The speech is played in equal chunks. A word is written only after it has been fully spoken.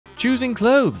Choosing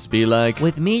clothes be like,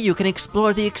 with me you can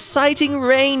explore the exciting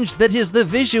range that is the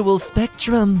visual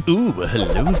spectrum. Ooh,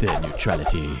 hello there,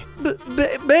 neutrality.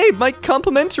 Babe, my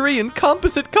complementary and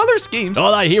composite color schemes.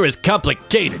 All I hear is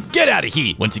complicated. Get out of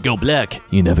here. Once you go black,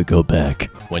 you never go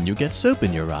back. When you get soap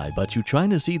in your eye, but you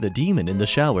trying to see the demon in the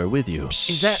shower with you.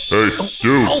 Is that? Hey,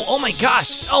 dude. Oh my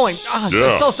gosh. Oh, I'm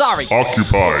Yeah. so sorry.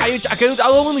 Occupied. I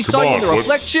only saw you in the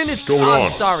reflection. What's going on? I'm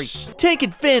sorry. Take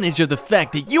advantage of the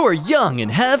fact that you are young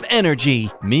and have energy.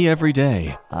 Me every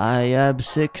day. I am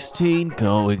 16,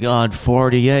 going on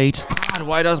 48. God,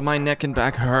 why does my neck and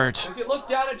back hurt? Because you look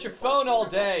down at your phone all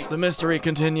day. The mystery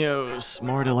continues.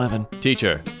 More at 11.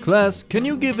 Teacher. Class, can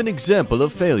you give an example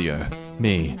of failure?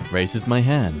 Me. Raises my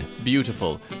hand.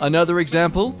 Beautiful. Another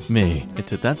example? Me.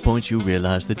 It's at that point you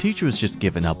realize the teacher has just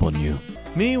given up on you.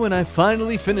 Me when I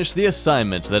finally finish the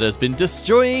assignment that has been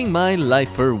destroying my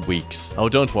life for weeks. Oh,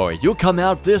 don't worry. You'll come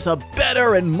out this a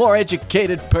better and more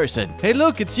educated person. Hey,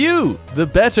 look, it's you. The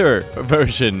better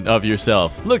version of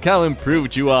yourself. Look how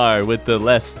improved you are with the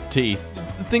less teeth.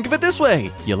 Think of it this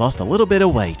way. You lost a little bit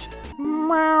of weight.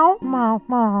 Meow, meow,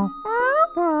 meow,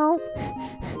 meow,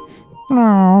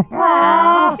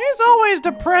 meow. He's always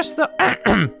depressed,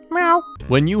 the meow.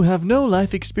 When you have no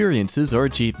life experiences or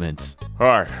achievements.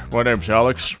 Hi, my name's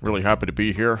Alex. Really happy to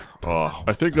be here.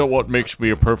 I think that what makes me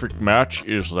a perfect match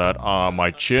is that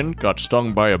my chin got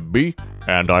stung by a bee,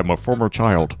 and I'm a former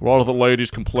child. A lot of the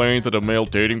ladies complain that a male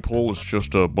dating pool is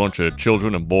just a bunch of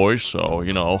children and boys, so,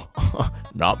 you know,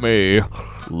 not me.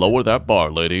 Lower that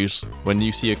bar, ladies. When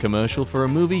you see a commercial for a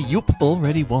movie you've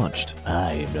already watched.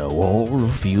 I know all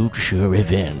future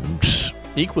events.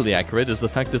 Equally accurate is the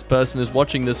fact this person is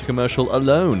watching this commercial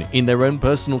alone, in their own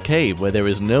personal cave, where there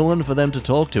is no one for them to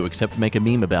talk to except make a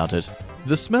meme about it.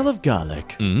 The smell of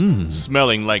garlic.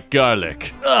 Smelling like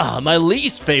garlic. My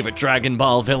least favorite Dragon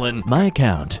Ball villain. My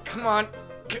account. Come on.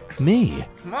 Me.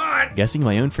 Come on. Guessing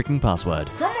my own freaking password.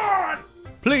 Come on.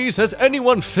 Please, has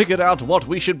anyone figured out what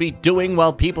we should be doing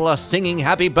while people are singing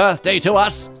happy birthday to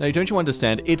us? Now, don't you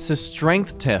understand? It's a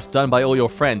strength test done by all your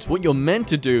friends. What you're meant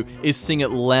to do is sing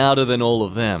it louder than all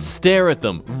of them. Stare at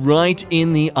them right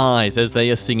in the eyes as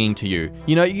they are singing to you.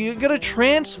 You know, you gotta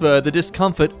transfer the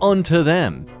discomfort onto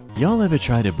them. Y'all ever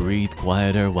try to breathe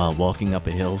quieter while walking up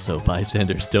a hill so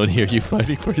bystanders don't hear you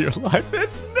fighting for your life?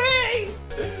 It's me!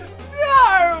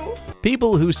 No!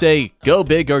 People who say, go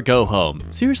big or go home,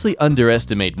 seriously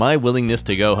underestimate my willingness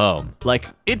to go home. Like,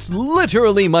 it's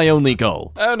literally my only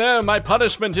goal. Oh no, my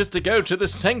punishment is to go to the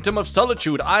sanctum of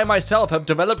solitude I myself have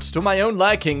developed to my own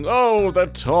liking. Oh, the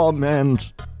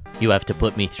torment. You have to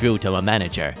put me through to a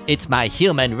manager. It's my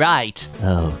human right.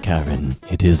 Oh, Karen,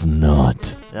 it is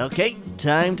not. Okay,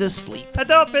 time to sleep.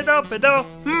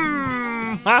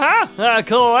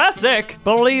 Classic.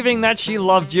 Believing that she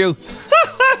loved you.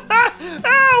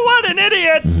 Oh, what an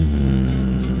idiot.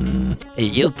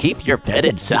 You keep your pet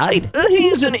inside?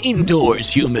 He's an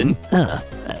indoors human.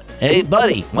 Hey,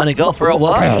 buddy, wanna go for a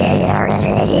walk?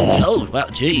 Oh, well,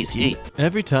 geez.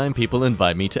 Every time people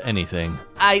invite me to anything,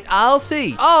 I'll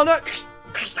see. Oh, no.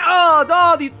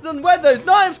 Oh, where'd those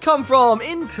knives come from?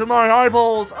 Into my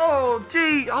eyeballs. Oh,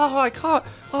 gee. Oh, I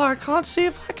can't see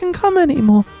if I can come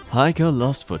anymore. Hiker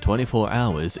lost for 24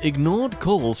 hours, ignored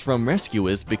calls from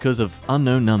rescuers because of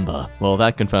unknown number. Well,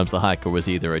 that confirms the hiker was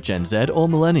either a Gen Z or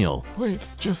millennial.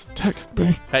 Please, just text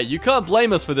me. Hey, you can't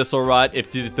blame us for this, alright?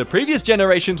 If the previous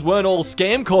generations weren't all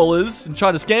scam callers and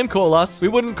trying to scam call us, we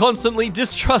wouldn't constantly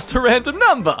distrust a random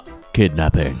number.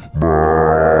 Kidnapping.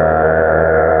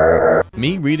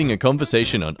 Me reading a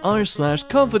conversation on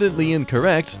r/confidently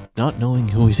incorrect, not knowing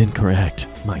who is incorrect.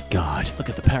 My god, look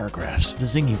at the paragraphs, the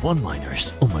zingy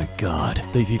one-liners. Oh my god,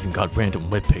 they've even got random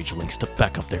webpage links to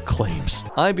back up their claims.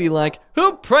 I'd be like,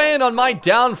 who preying on my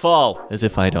downfall? As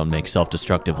if I don't make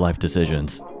self-destructive life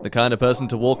decisions. The kind of person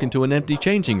to walk into an empty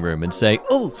changing room and say,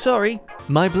 oh, sorry.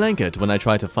 My blanket when I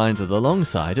try to find the long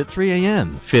side at 3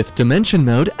 a.m. Fifth dimension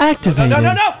mode activated.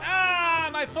 No!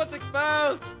 My foot's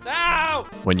exposed! No!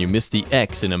 When you miss the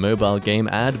X in a mobile game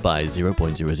ad by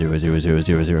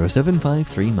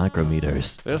 0.000000753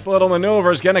 micrometers. This little maneuver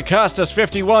is gonna cost us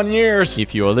 51 years.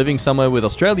 If you're living somewhere with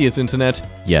Australia's internet,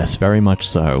 yes, very much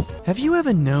so. Have you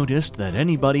ever noticed that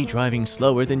anybody driving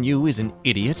slower than you is an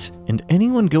idiot, and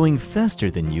anyone going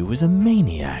faster than you is a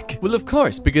maniac? Well, of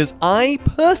course, because I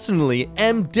personally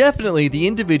am definitely the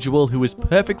individual who is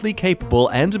perfectly capable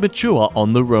and mature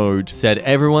on the road, said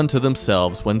everyone to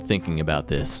themselves when thinking about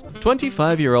this.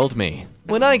 25-year-old me.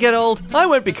 When I get old, I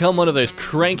won't become one of those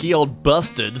cranky old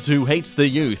bastards who hates the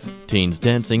youth. Teens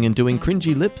dancing and doing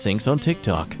cringy lip syncs on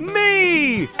TikTok. Me!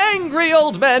 Me! Angry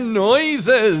old man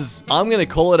noises! I'm gonna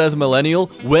call it as a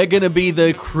millennial, we're gonna be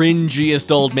the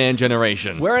cringiest old man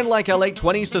generation. We're in like our late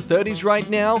 20s to 30s right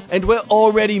now, and we're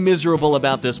already miserable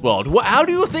about this world. How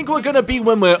do you think we're gonna be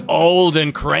when we're old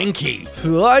and cranky?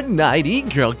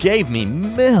 Fortnite girl gave me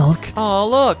milk. Oh,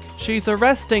 look, she's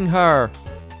arresting her.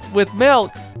 With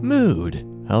milk. Mood.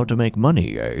 How to make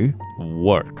money, eh?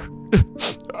 Work.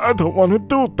 I don't want to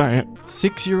do that.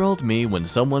 6-year-old me when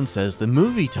someone says the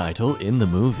movie title in the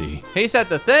movie. He said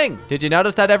the thing. Did you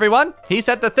notice that, everyone? He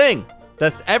said the thing.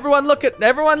 Everyone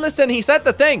listen, he said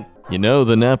the thing. You know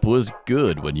the nap was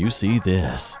good when you see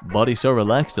this. Body so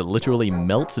relaxed it literally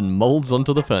melts and molds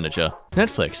onto the furniture.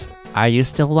 Netflix. Are you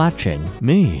still watching?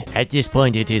 Me. At this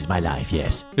point, it is my life,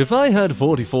 yes. If I had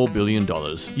 $44 billion,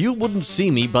 you wouldn't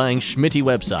see me buying schmitty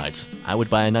websites. I would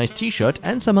buy a nice t-shirt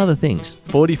and some other things.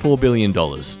 $44 billion.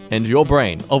 And your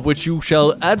brain, of which you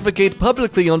shall advocate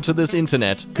publicly onto this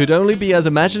internet, could only be as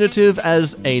imaginative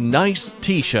as a nice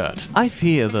t-shirt. I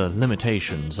fear the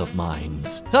limitations of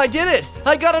minds. I did it!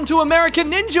 I got onto American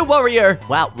Ninja Warrior!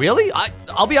 Wow, really?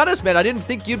 I'll be honest, man, I didn't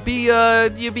think you'd be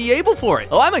able for it.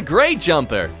 Oh, I'm a great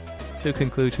jumper. 2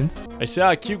 conclusions. I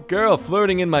saw a cute girl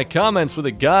flirting in my comments with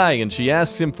a guy and she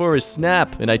asks him for his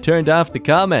snap and I turned off the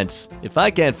comments. If I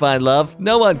can't find love,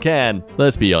 no one can.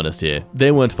 Let's be honest here.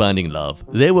 They weren't finding love.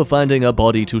 They were finding a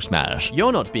body to smash.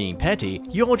 You're not being petty.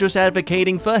 You're just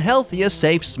advocating for healthier,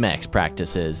 safe smacks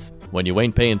practices. When you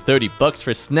ain't paying $30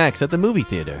 for snacks at the movie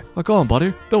theater. Oh, go on,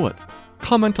 buddy. Do it.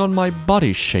 Comment on my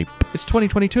body shape. It's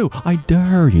 2022. I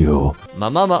dare you. My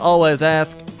mama always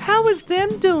asks, How is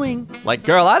them doing? like,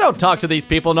 girl, I don't talk to these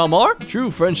people no more.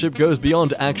 True friendship goes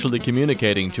beyond actually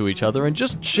communicating to each other and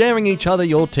just sharing each other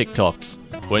your TikToks.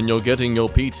 When you're getting your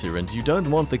pizza and you don't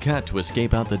want the cat to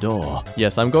escape out the door.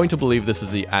 Yes, I'm going to believe this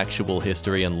is the actual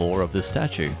history and lore of this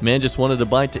statue. Man just wanted a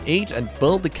bite to eat and,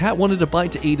 well, the cat wanted a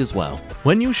bite to eat as well.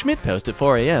 When you Schmidt post at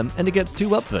 4 a.m. and it gets 2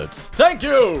 upvotes. Thank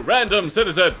you, random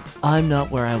citizen. I'm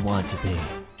not where I want to be.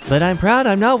 But I'm proud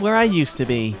I'm not where I used to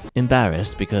be.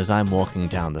 Embarrassed because I'm walking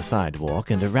down the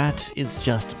sidewalk and a rat is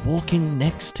just walking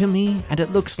next to me and it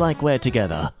looks like we're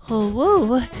together. Oh,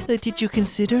 whoa. Did you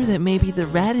consider that maybe the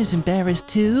rat is embarrassed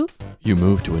too? You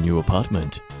move to a new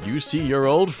apartment. You see your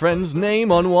old friend's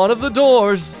name on one of the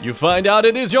doors. You find out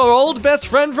it is your old best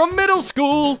friend from middle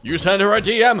school. You send her a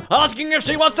DM asking if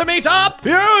she wants to meet up.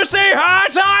 You see her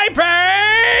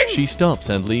typing! She stops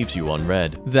and leaves you on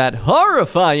red. That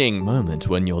horrifying moment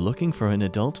when you're looking for an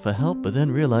adult for help but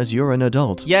then realize you're an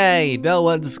adult. Yay, no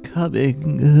one's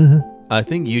coming. I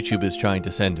think YouTube is trying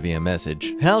to send me a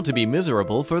message. How to be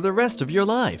miserable for the rest of your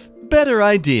life. Better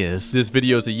ideas. This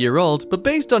video's a year old, but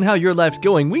based on how your life's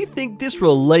going, we think this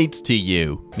relates to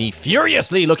you. Me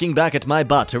furiously looking back at my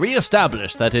butt to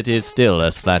re-establish that it is still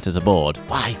as flat as a board.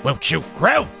 Why won't you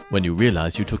grow? When you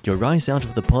realize you took your rice out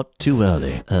of the pot too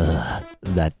early.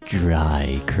 That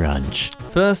dry crunch.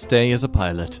 First day as a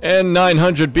pilot.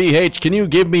 N900BH, can you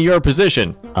give me your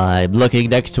position? I'm looking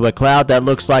next to a cloud that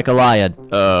looks like a lion.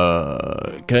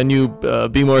 Can you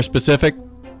be more specific?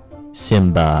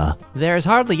 Simba. There's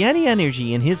hardly any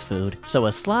energy in his food, so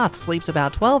a sloth sleeps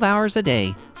about 12 hours a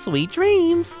day. Sweet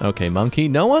dreams. Okay, monkey,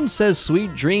 no one says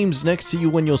sweet dreams next to you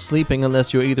when you're sleeping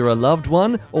unless you're either a loved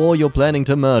one or you're planning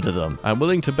to murder them. I'm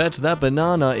willing to bet that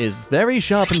banana is very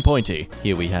sharp and pointy.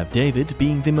 Here we have David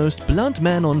being the most blunt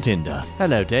man on Tinder.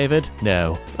 Hello, David.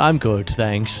 No, I'm good,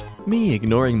 thanks. Me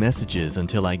ignoring messages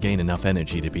until I gain enough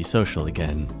energy to be social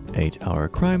again. 8-hour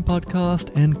crime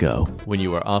podcast and go. When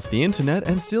you are off the internet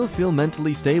and still feel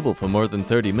mentally stable for more than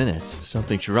 30 minutes.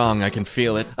 Something's wrong, I can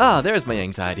feel it. Ah, there's my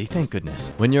anxiety, thank goodness.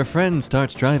 When your friend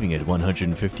starts driving at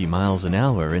 150 miles an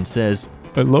hour and says,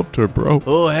 I loved her, bro.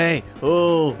 oh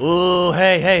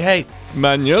hey, hey.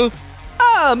 Manuel?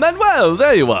 Ah, Manuel,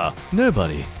 there you are.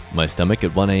 Nobody. My stomach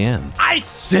at 1 a.m. I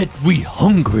said we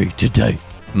hungry today.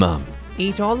 Mom.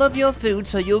 Eat all of your food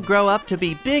so you'll grow up to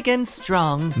be big and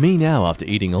strong. Me now after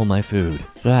eating all my food.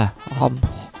 Yeah,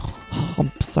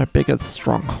 I'm so big and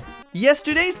strong.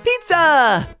 Yesterday's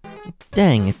pizza!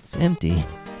 Dang, it's empty.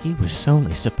 He was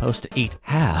only supposed to eat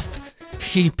half.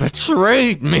 He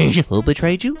betrayed me. Who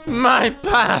betrayed you? My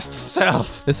past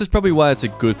self. This is probably why it's a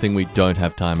good thing we don't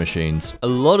have time machines. A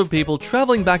lot of people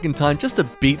traveling back in time just to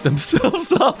beat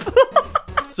themselves up.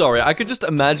 Sorry, I could just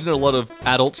imagine a lot of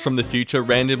adults from the future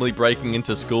randomly breaking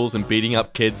into schools and beating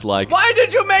up kids like, why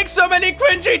did you make so many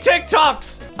cringy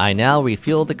TikToks? I now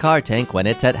refuel the car tank when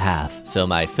it's at half, so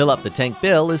my fill up the tank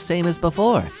bill is same as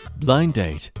before. Blind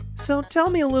date. So tell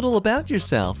me a little about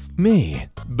yourself. Me.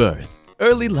 Birth.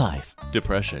 Early life.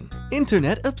 Depression.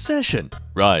 Internet obsession.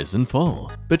 Rise and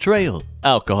fall. Betrayal.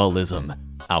 Alcoholism.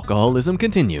 Alcoholism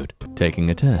continued. Taking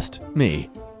a test. Me,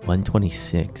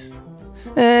 126.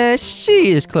 She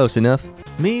is close enough.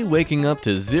 Me waking up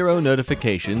to 0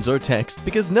 notifications or text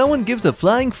because no one gives a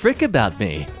flying frick about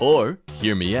me. Or,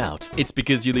 hear me out, it's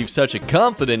because you leave such a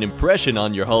confident impression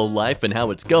on your whole life and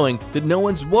how it's going that no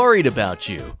one's worried about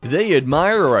you. They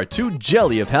admire or are too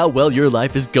jelly of how well your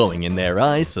life is going in their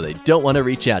eyes, so they don't want to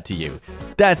reach out to you.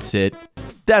 That's it.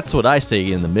 That's what I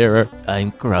say in the mirror.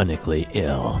 I'm chronically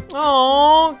ill.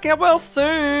 Oh, get well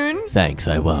soon. Thanks,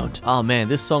 I won't. Oh man,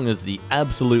 this song is the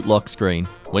absolute lock screen.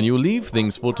 When you leave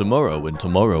things for tomorrow when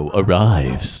tomorrow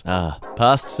arrives.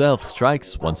 Past self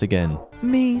strikes once again.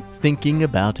 Me thinking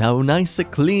about how nice a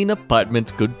clean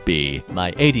apartment could be.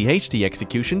 My ADHD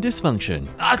execution dysfunction.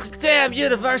 Damn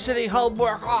university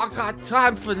homework. Oh, I got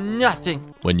time for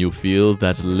nothing. When you feel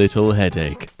that little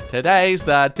headache. Today's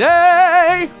the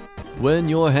day! When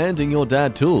you're handing your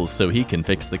dad tools so he can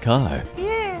fix the car.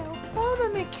 Yeah, I'm a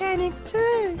mechanic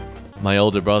too. My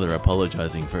older brother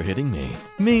apologizing for hitting me.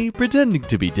 Me pretending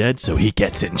to be dead so he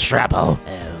gets in trouble.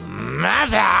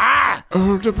 Mother!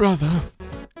 Older brother,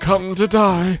 come to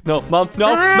die. No, Mom,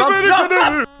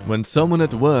 no. When someone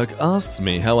at work asks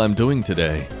me how I'm doing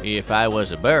today. If I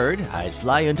was a bird, I'd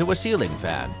fly into a ceiling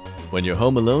fan. When you're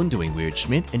home alone doing weird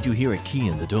schmidt and you hear a key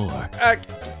in the door.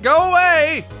 Go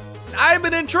away! I'm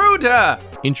an intruder!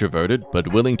 Introverted,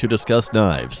 but willing to discuss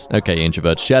knives. Okay,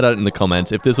 introvert, shout out in the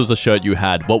comments. If this was a shirt you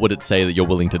had, what would it say that you're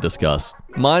willing to discuss?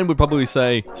 Mine would probably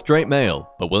say, straight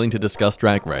male, but willing to discuss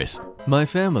drag race. My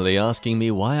family asking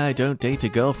me why I don't date a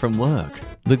girl from work.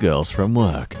 The girls from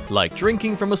work. Like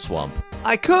drinking from a swamp.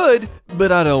 I could,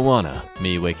 but I don't wanna.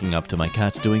 Me waking up to my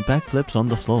cats doing backflips on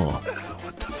the floor.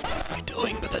 What the f am I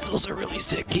doing? But that's also really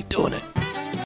sick. Keep doing it.